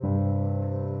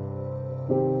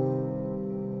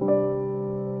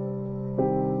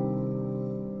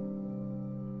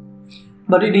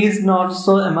But it is not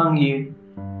so among you.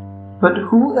 But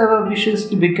whoever wishes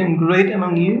to become great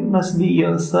among you must be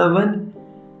your servant,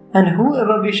 and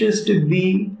whoever wishes to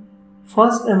be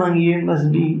first among you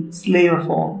must be slave of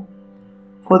all.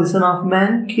 For the Son of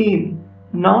Man came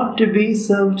not to be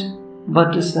served,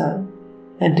 but to serve,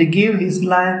 and to give his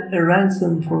life a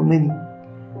ransom for many.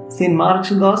 St.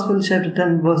 Mark's Gospel, chapter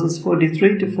 10, verses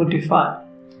 43 to 45.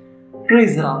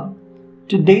 Praise the Lord.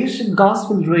 Today's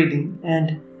Gospel reading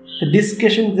and the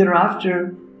discussion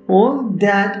thereafter, all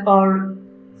that are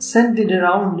centered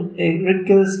around a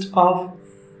request of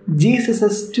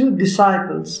Jesus' two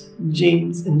disciples,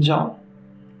 James and John.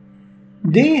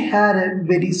 They had a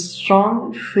very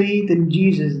strong faith in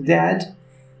Jesus that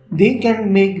they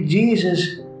can make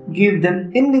Jesus give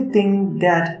them anything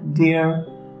that their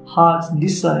hearts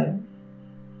desire.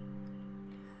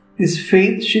 This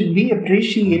faith should be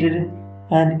appreciated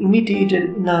and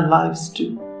imitated in our lives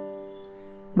too.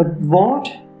 But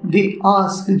what they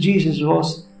asked Jesus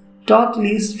was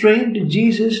totally strange to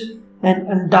Jesus and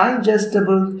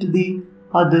undigestible to the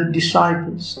other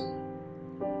disciples.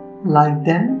 Like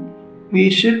them, we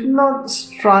should not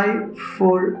strive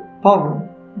for power,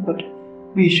 but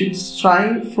we should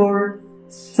strive for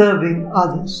serving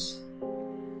others.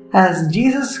 As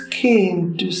Jesus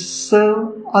came to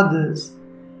serve others,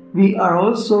 we are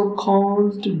also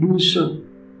called to do so.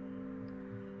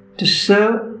 To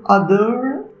serve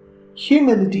others,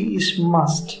 humility is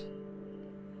must.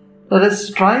 Let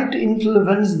us try to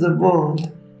influence the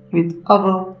world with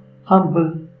our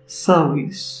humble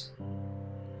service.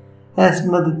 As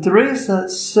Mother Teresa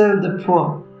served the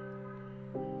poor,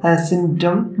 as St.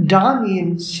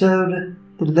 Damian served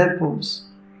the lepers,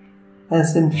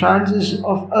 as St. Francis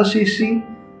of Assisi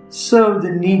served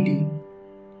the needy,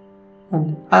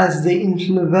 and as they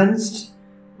influenced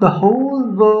the whole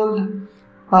world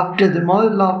after the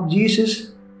model of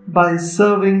Jesus by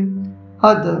serving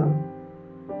others,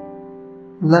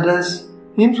 let us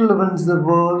influence the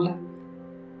world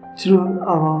through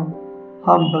our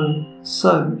humble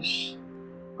service.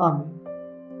 Amen.